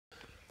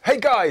Hey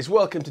guys,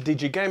 welcome to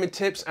DG Gaming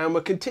Tips, and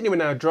we're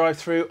continuing our drive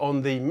through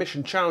on the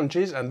mission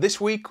challenges, and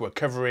this week we're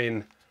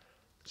covering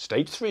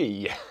stage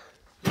 3.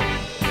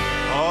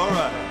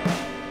 Alright,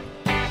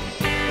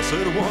 I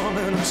said 1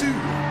 and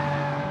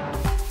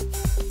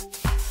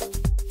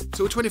 2.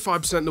 So we're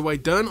 25% of the way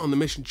done on the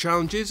mission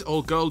challenges,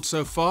 all gold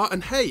so far,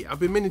 and hey, I've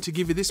been meaning to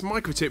give you this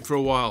micro tip for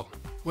a while.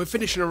 When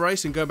finishing a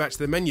race and go back to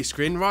the menu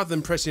screen, rather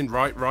than pressing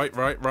right,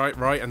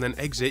 and then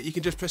exit, you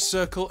can just press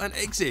circle and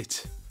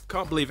exit.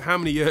 Can't believe how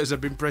many years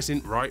I've been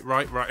pressing right.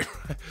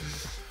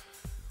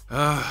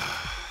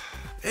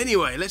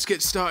 Anyway, let's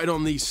get started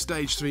on these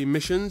stage 3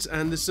 missions,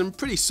 and there's some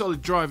pretty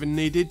solid driving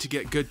needed to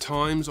get good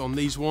times on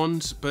these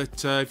ones,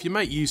 but if you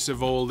make use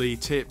of all the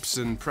tips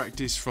and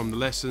practice from the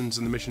lessons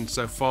and the missions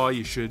so far,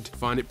 you should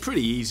find it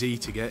pretty easy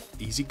to get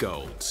easy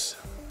golds.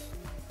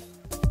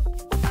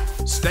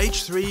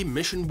 Stage 3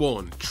 Mission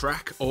 1,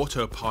 Track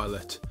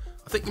Autopilot.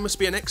 I think you must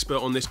be an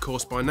expert on this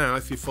course by now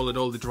if you've followed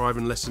all the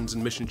driving lessons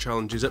and mission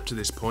challenges up to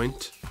this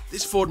point.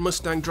 This Ford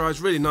Mustang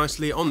drives really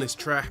nicely on this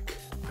track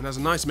and has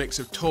a nice mix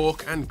of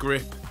torque and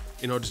grip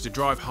in order to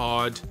drive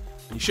hard,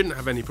 and you shouldn't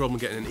have any problem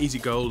getting an easy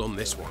gold on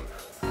this one.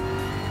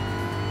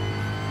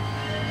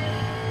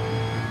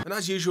 And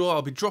as usual,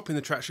 I'll be dropping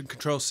the traction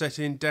control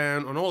setting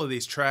down on all of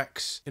these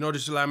tracks in order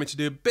to allow me to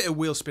do a bit of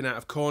wheel spin out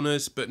of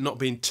corners, but not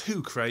being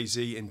too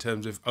crazy in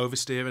terms of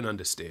oversteer and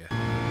understeer.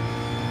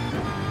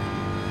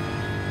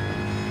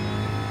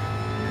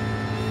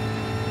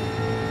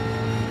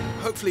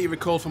 Hopefully you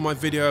recall from my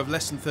video of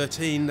lesson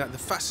 13 that the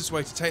fastest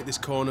way to take this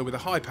corner with a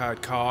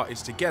high-powered car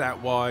is to get out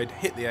wide,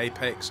 hit the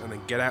apex, and then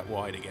get out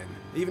wide again.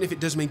 Even if it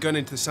does mean going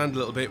into the sand a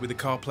little bit with the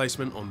car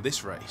placement on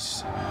this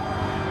race.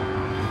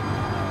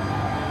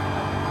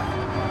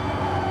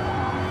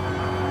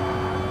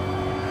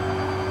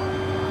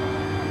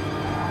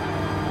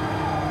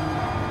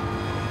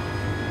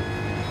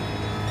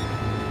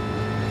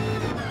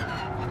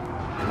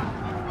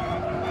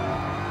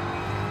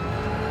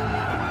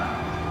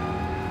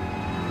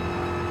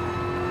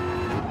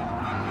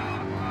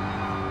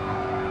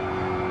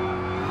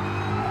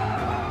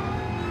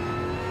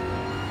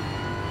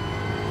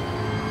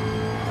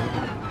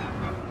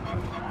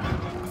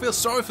 I feel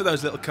sorry for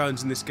those little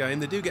cones in this game,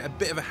 they do get a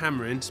bit of a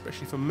hammering,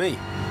 especially from me.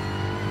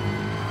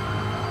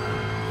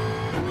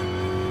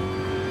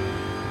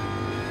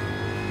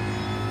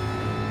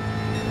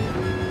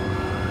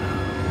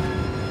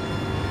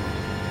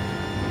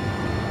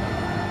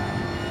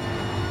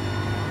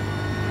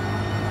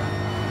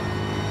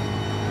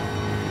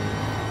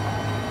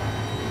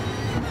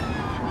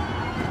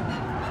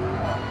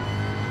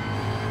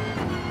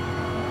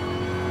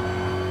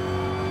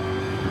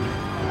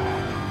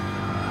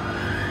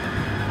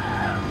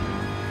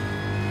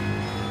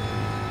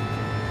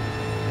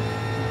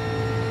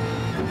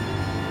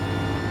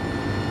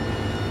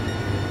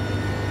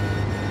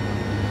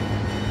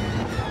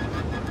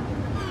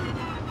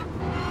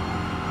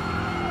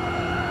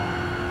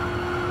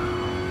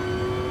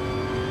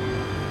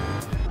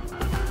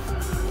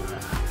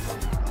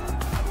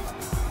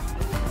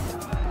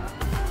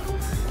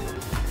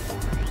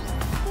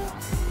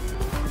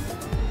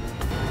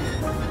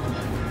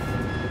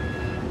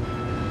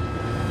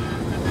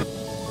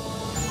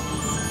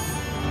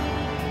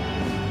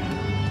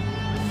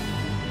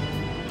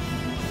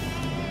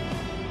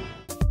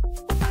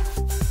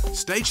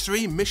 Stage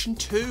 3 Mission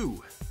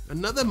 2,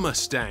 another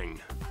Mustang.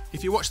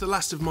 If you watched the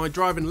last of my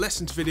driving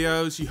lessons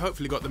videos, you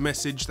hopefully got the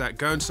message that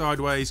going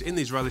sideways in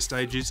these rally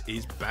stages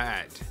is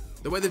bad.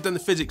 The way they've done the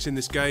physics in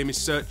this game is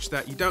such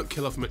that you don't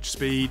kill off much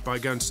speed by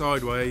going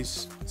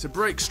sideways. So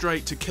brake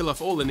straight to kill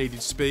off all the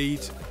needed speed,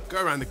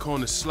 go around the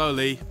corners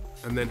slowly,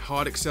 and then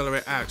hard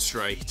accelerate out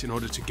straight in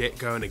order to get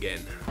going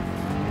again.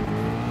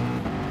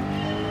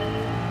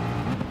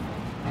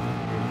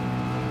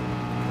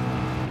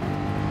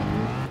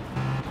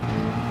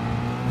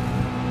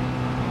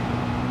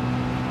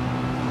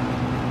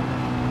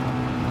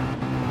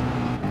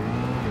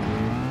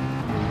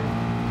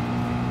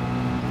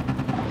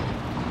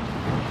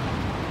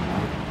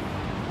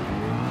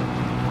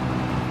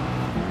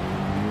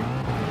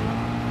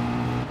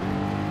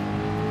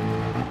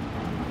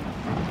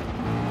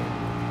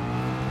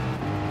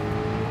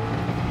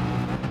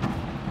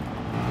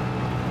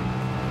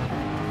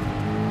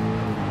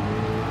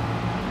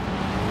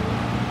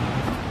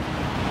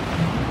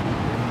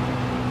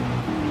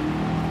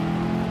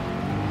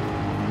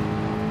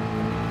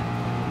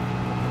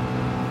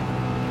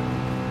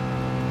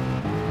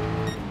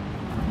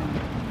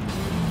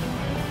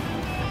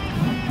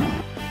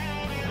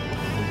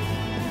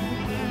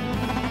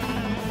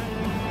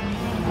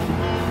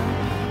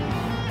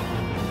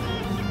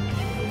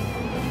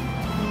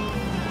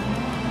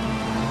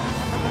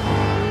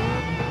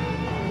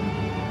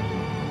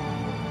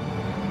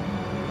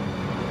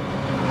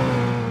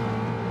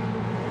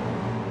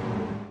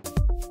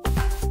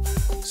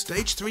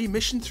 Stage 3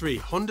 Mission 3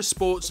 Honda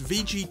Sports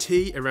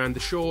VGT around the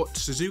short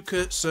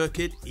Suzuka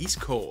Circuit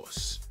East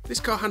Course. This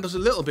car handles a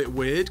little bit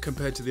weird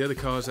compared to the other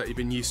cars that you've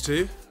been used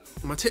to.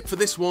 My tip for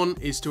this one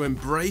is to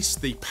embrace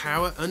the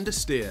power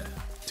understeer.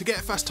 To get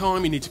a fast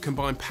time, you need to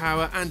combine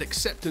power and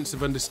acceptance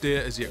of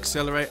understeer as you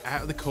accelerate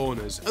out of the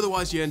corners,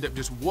 otherwise you end up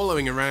just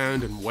wallowing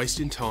around and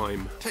wasting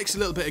time. Takes a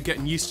little bit of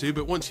getting used to,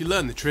 but once you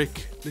learn the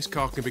trick, this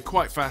car can be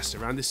quite fast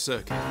around this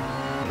circuit.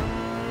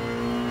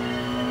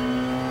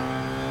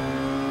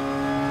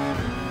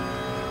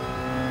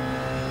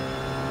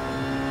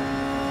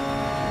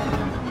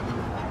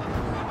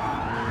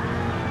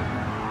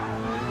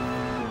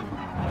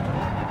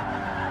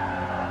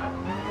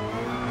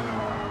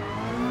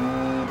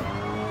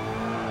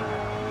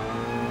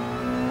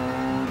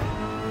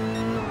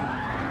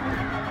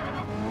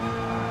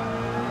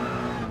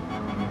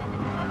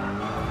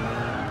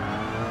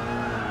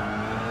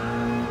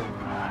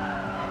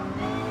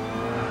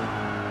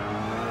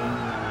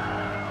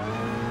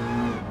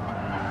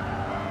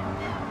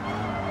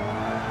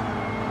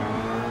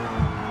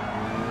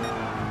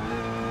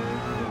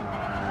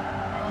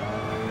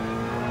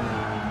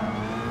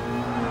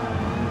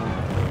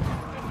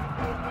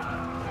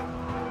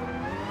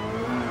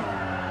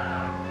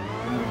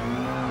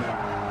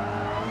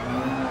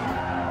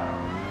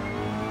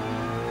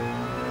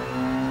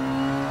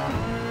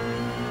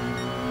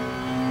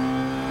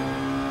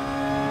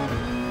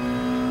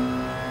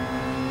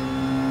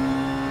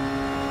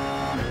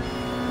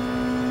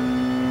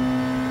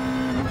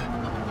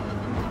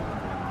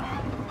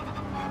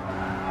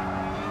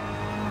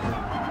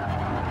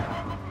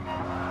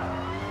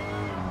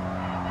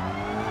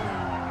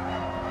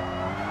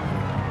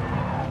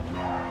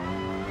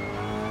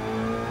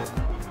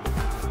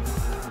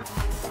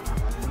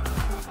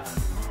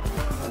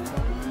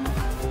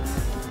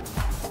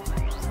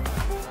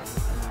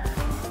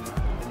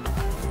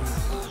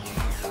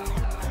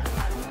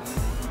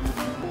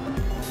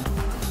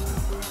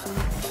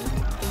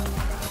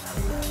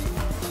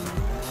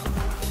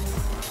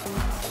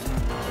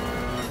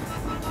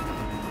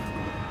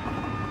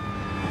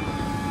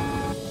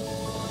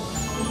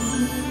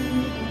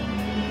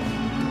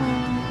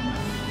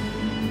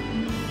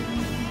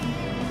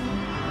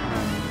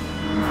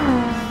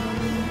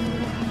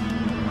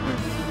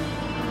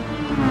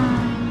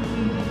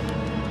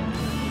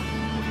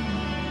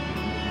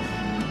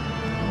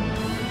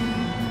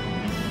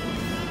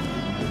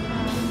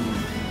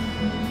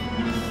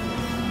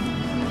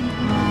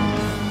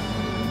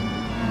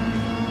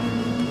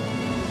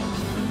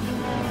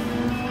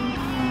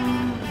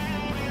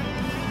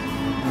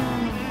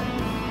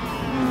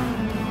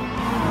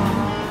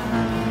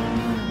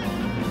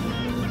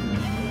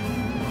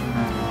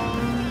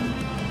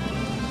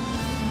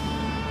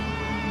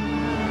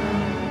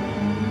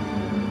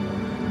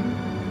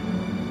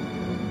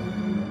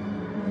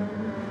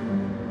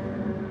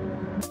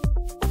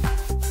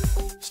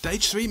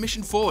 Stage 3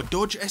 Mission 4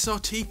 Dodge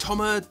SRT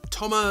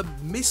Toma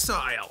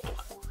Missile.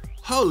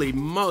 Holy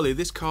moly,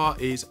 this car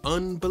is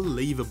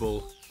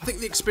unbelievable. I think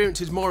the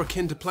experience is more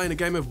akin to playing a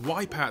game of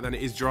Wipeout than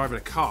it is driving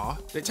a car.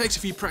 It takes a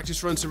few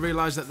practice runs to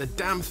realise that the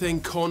damn thing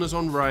corners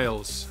on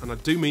rails, and I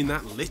do mean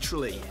that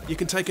literally. You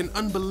can take an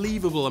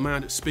unbelievable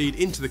amount of speed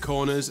into the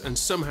corners and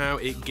somehow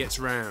it gets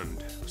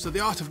round. So the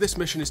art of this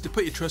mission is to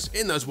put your trust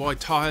in those wide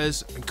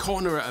tyres and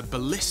corner at a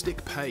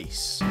ballistic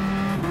pace.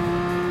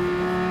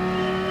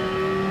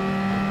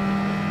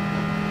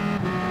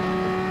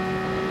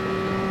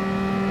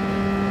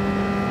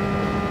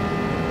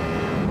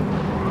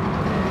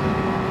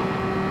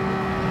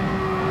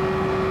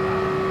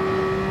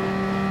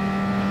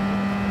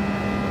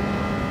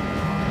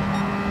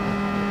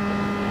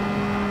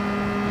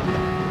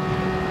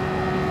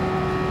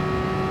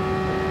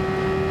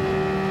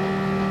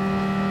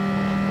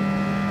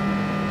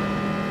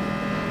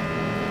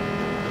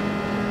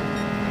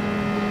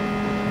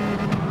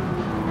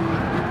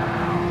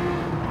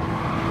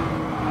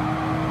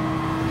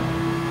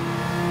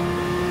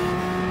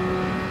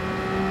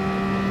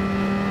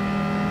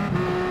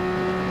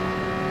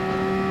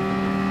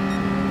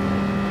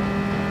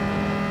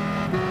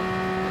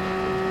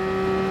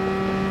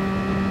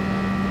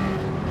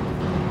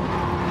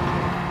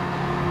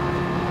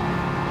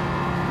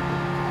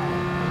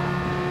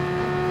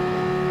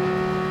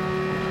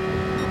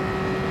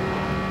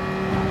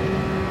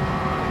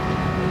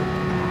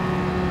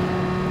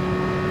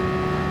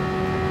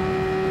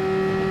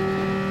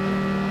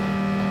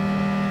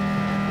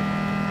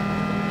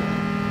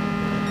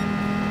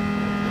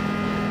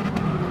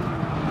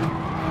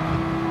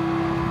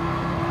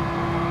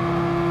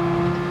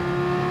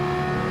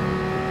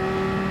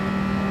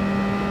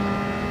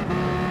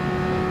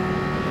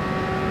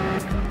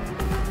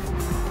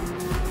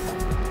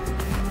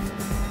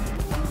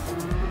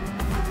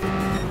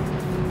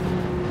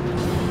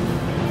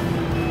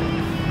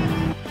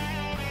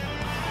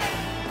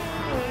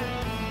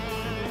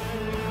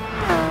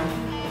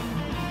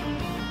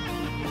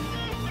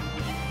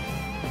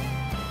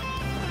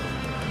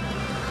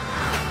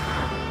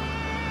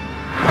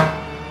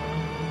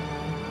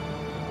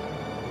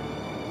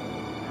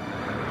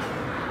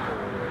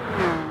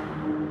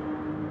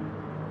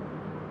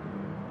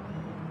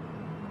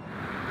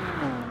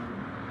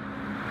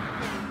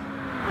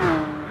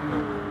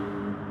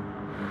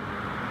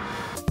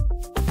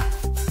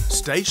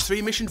 Stage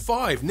 3 Mission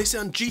 5,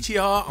 Nissan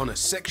GTR on a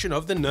section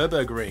of the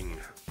Nürburgring.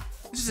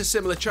 This is a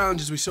similar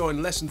challenge as we saw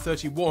in Lesson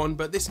 31,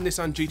 but this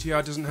Nissan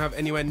GTR doesn't have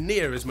anywhere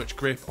near as much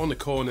grip on the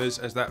corners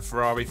as that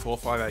Ferrari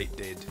 458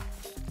 did.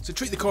 So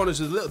treat the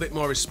corners with a little bit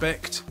more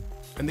respect,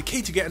 and the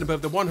key to getting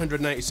above the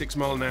 186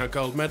 mph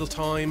gold medal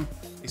time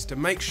is to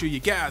make sure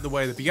you get out of the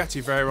way of the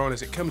Bugatti Veyron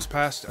as it comes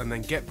past, and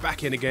then get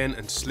back in again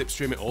and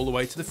slipstream it all the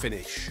way to the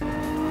finish.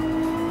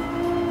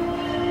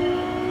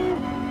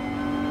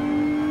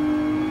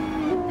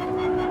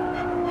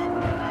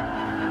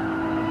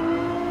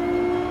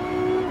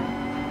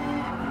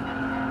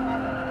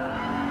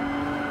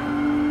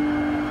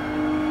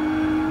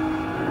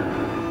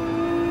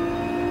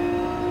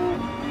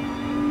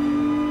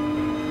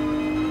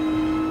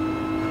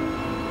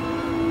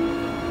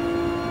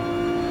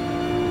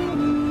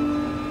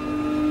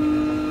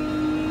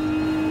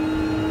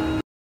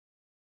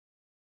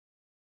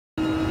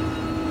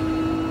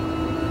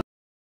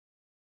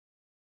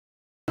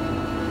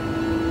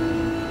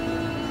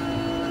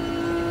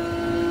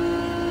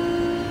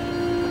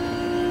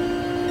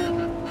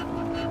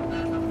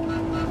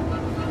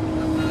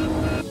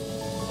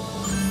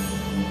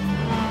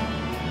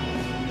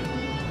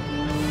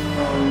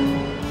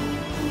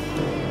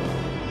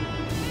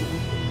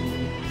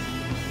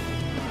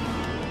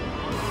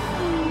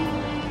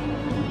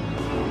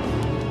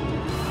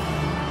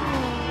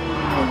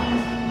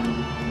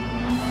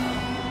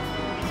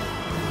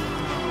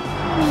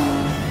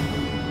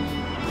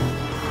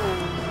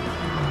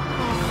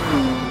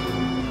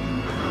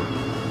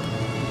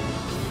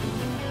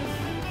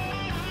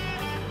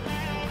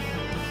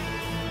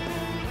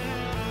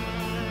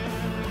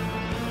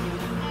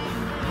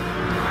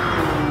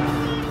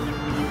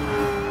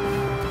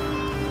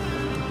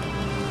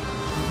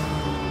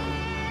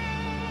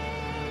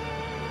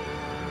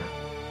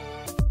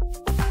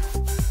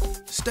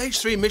 Stage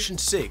 3 Mission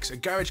 6, a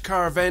garage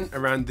car event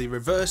around the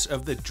reverse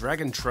of the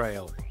Dragon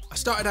Trail. I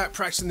started out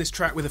practicing this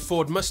track with a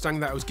Ford Mustang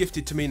that was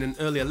gifted to me in an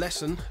earlier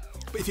lesson,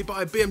 but if you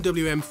buy a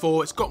BMW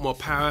M4 it's got more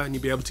power and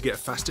you'll be able to get a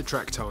faster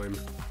track time.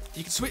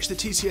 You can switch the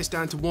TCS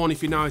down to 1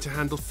 if you know how to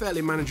handle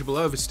fairly manageable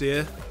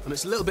oversteer, and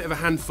it's a little bit of a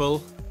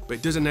handful, but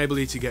it does enable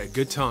you to get a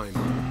good time.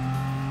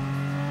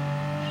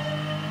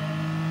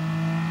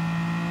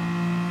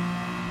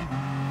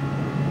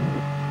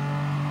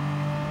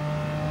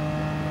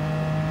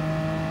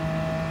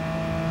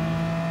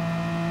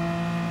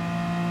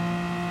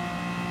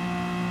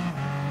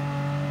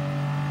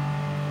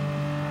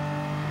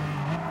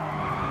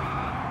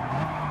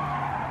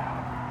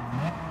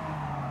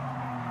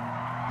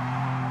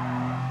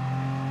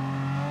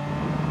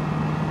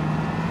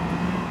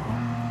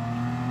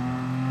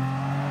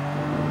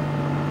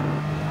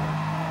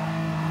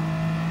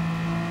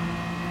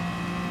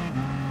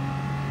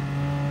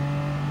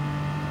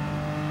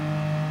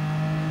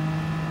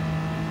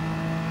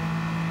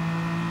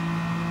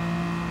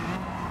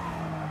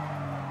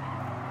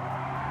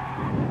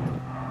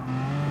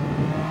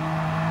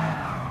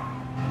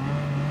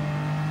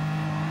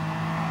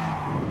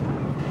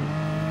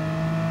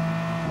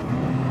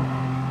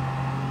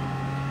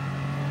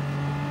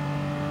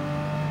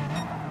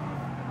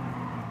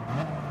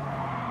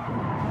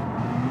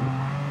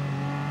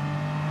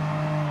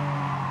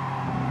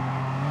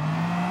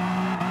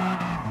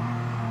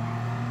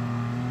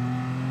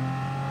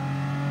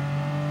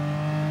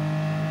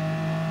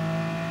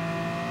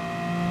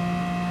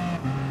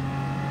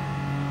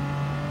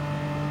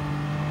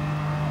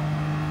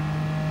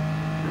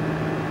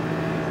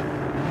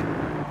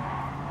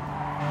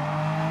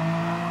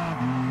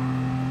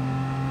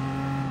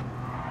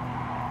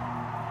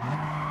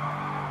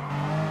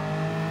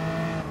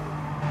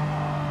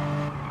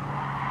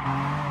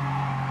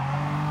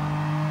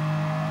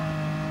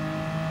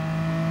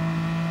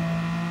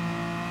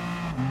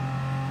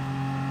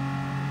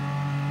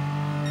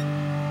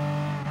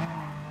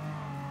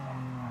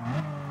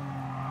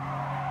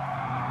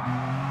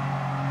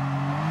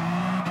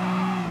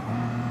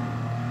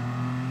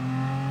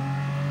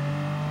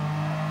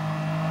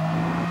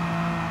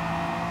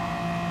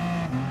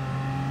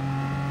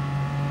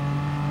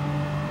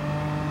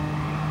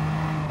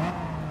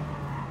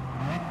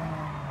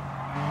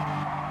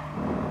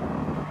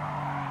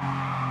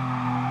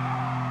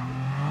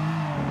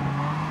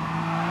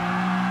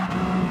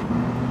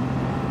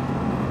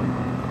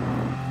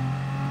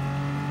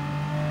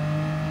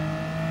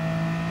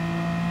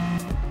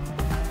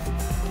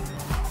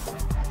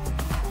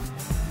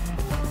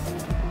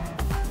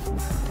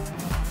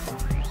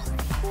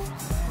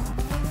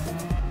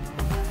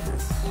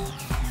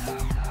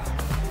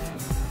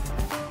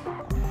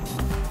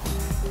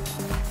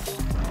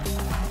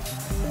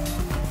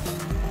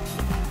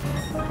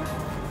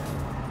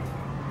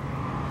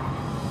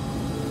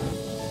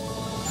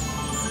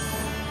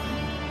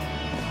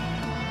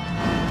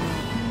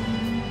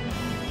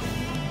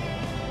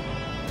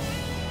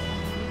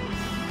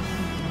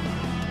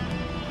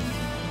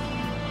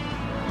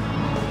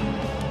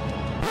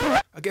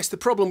 I guess the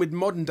problem with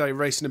modern day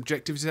racing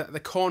objectives is that the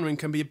cornering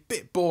can be a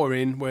bit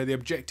boring, where the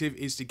objective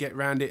is to get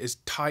round it as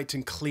tight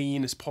and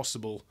clean as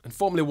possible, and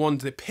Formula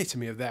 1's the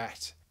epitome of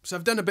that. So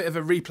I've done a bit of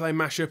a replay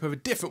mashup of a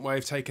different way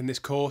of taking this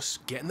course,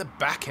 getting the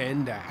back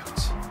end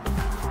out.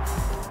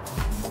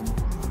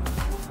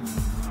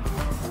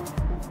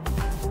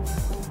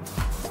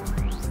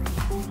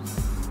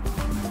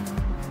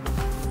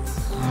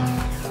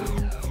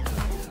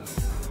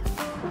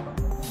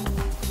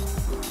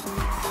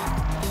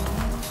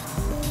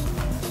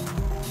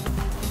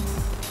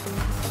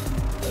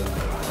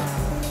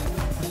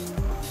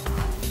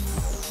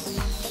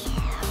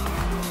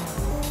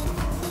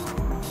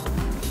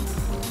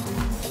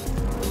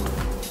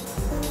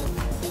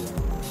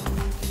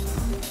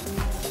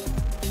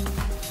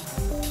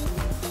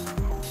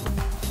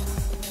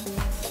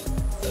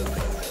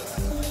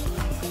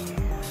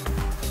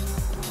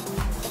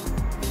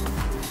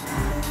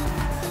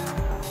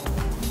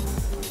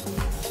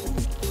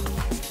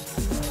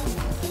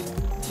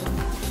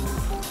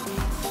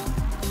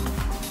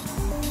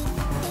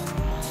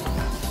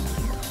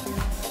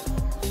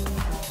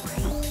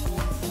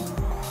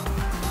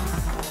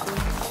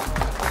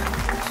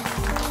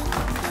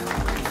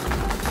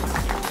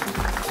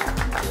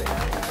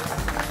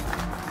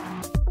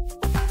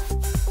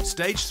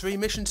 Stage 3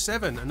 Mission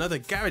 7, another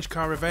garage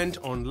car event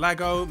on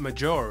Lago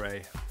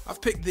Maggiore. I've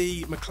picked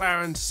the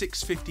McLaren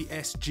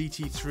 650S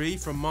GT3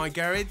 from my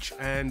garage,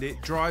 and it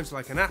drives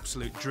like an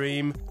absolute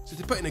dream. So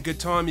to put in a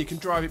good time, you can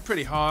drive it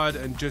pretty hard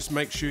and just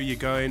make sure you're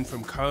going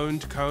from cone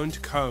to cone to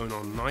cone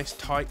on nice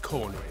tight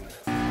cornering.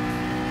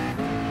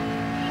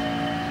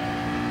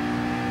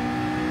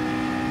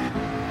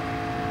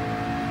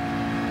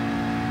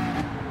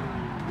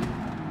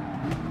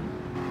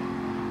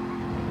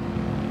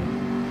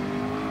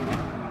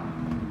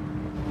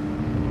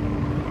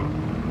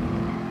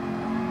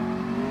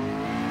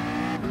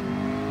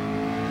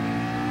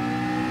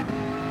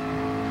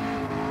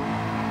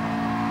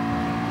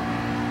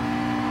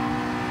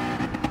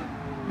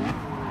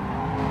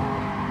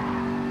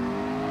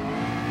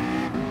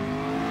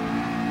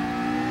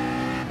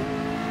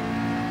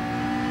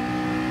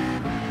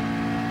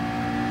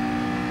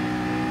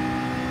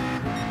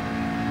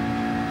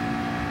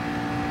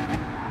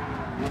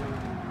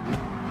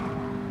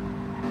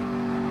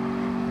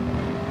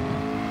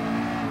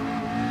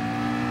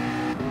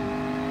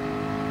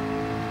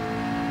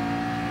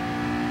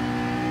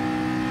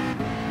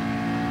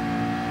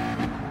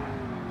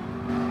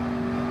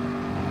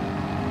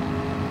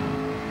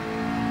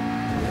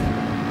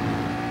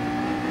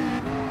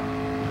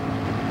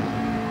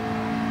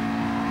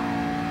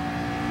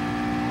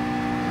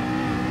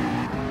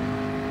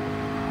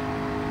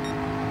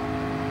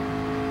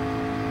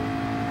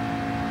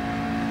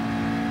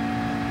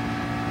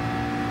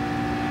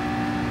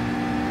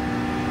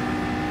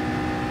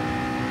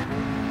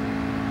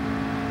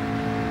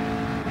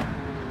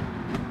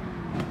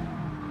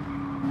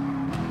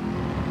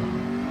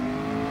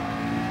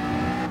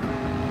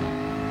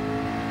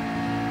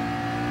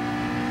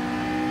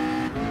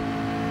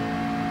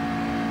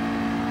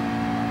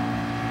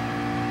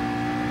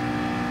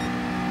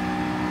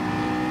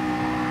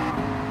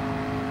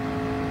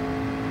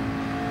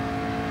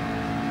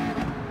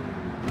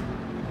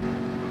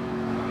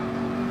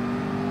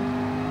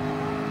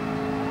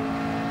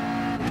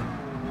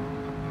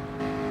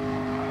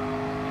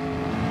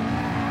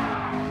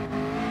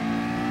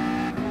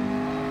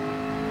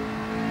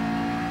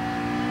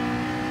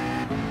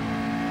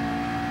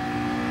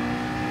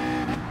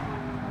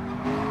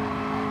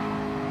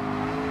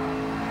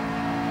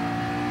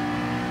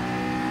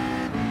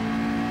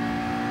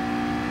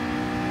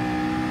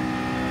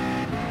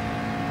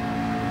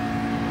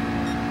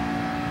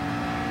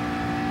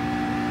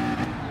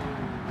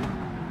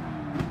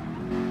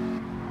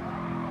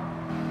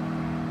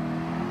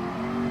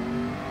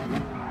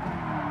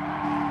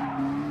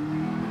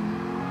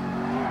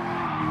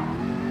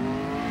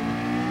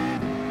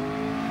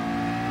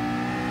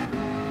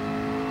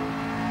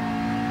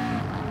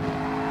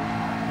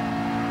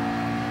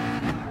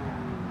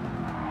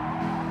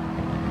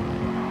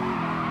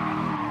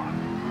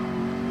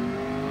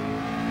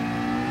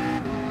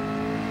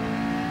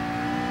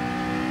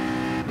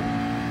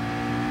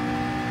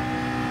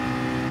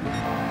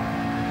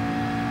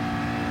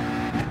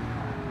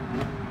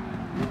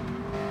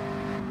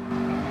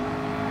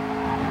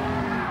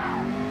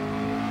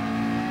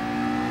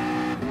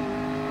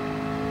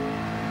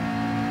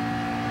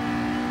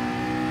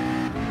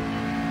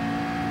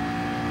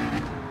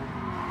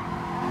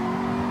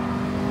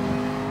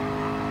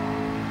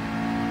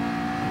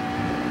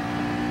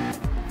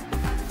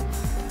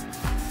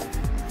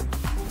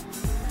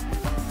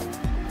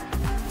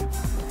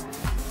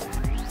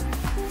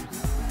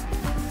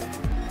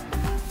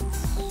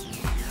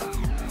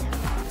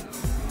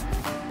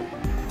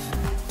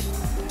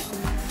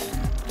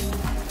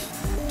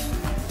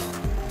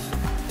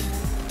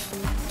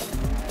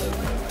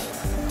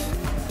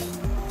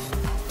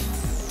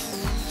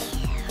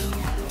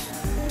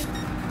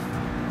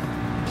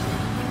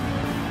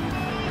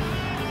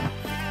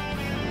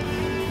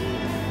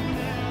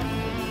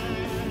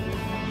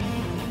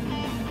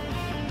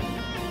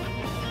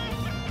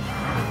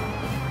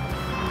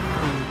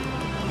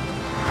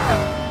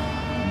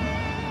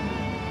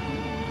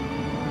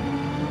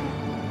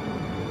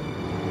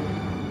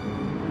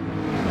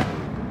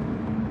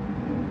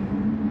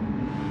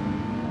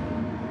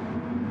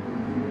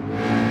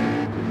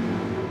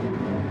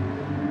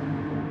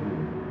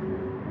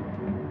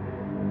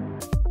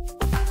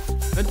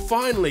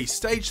 finally,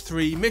 Stage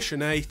 3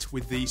 Mission 8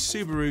 with the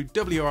Subaru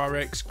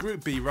WRX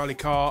Group B rally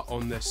car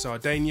on the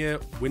Sardinia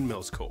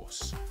Windmills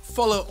course.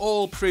 Follow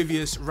all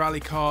previous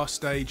rally car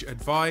stage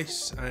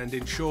advice, and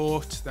in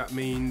short that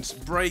means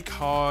brake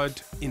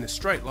hard in a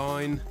straight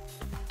line,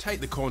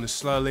 take the corners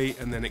slowly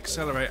and then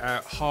accelerate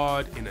out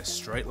hard in a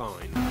straight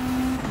line.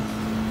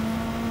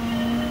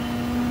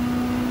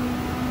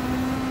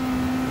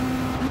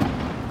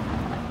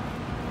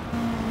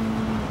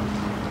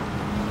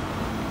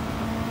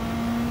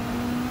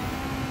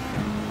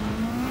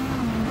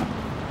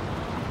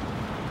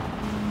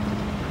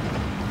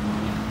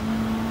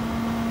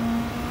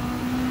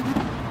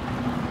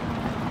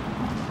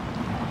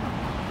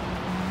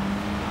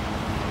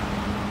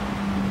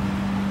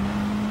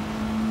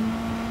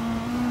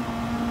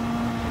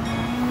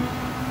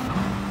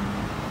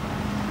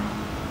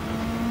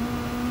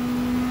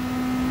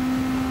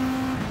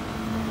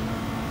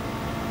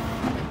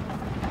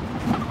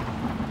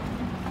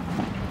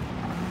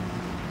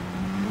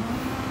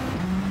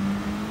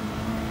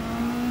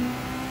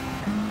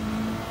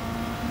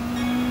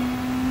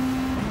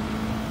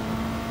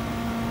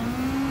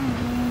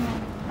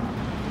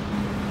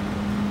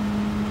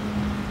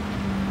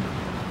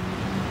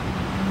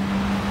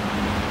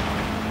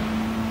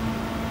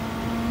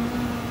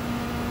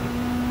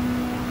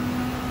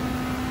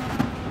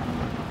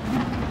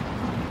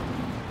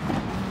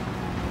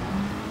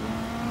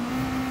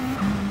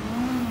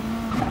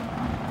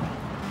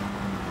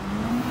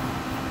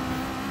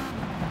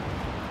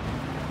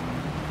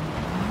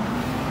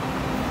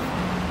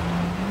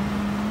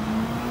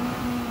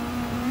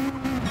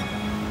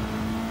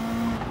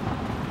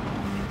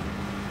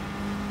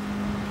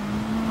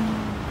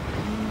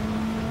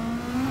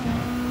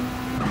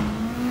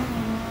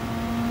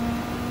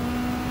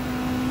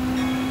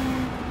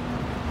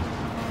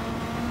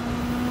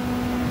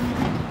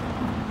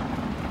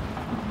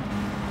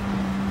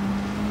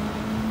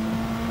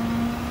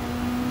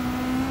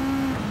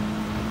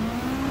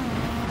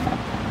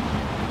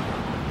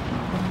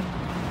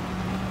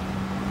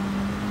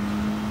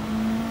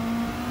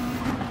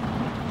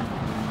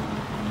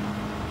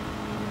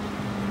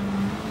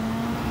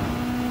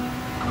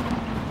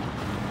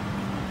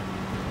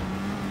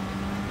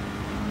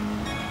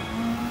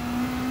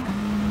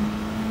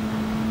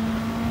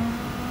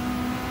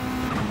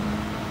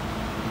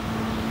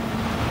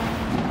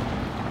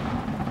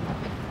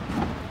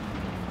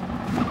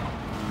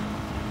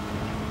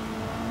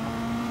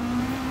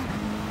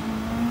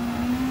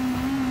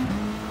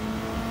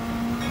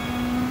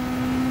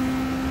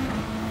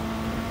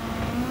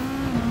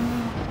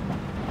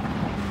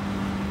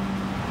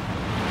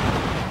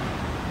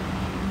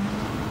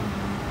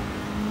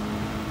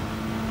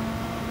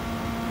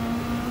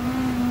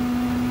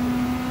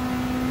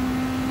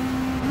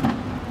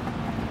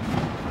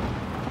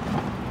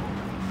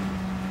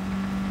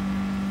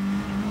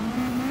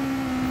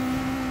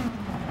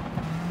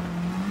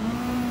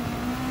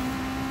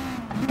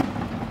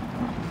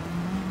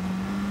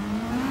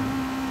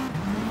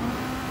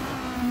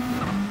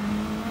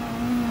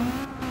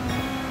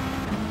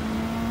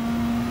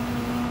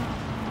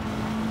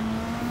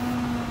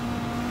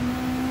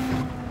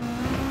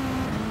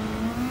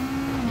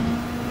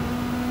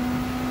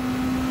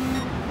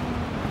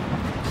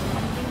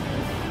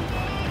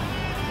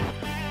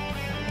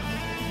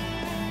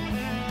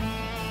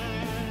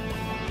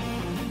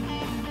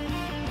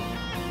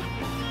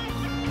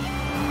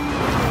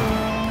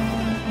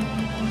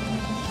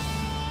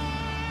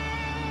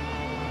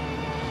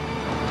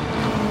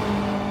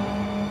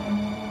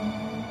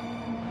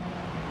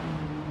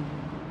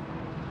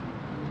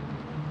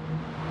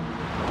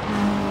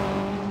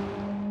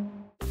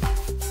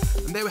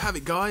 And there we have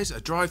it guys, a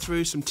drive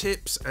through, some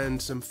tips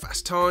and some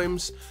fast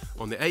times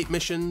on the 8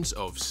 missions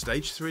of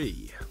Stage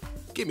 3.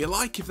 Give me a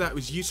like if that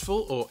was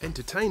useful or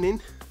entertaining,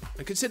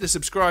 and consider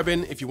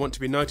subscribing if you want to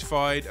be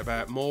notified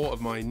about more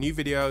of my new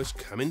videos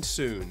coming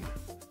soon.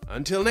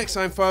 Until next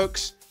time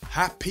folks,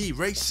 happy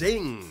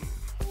racing!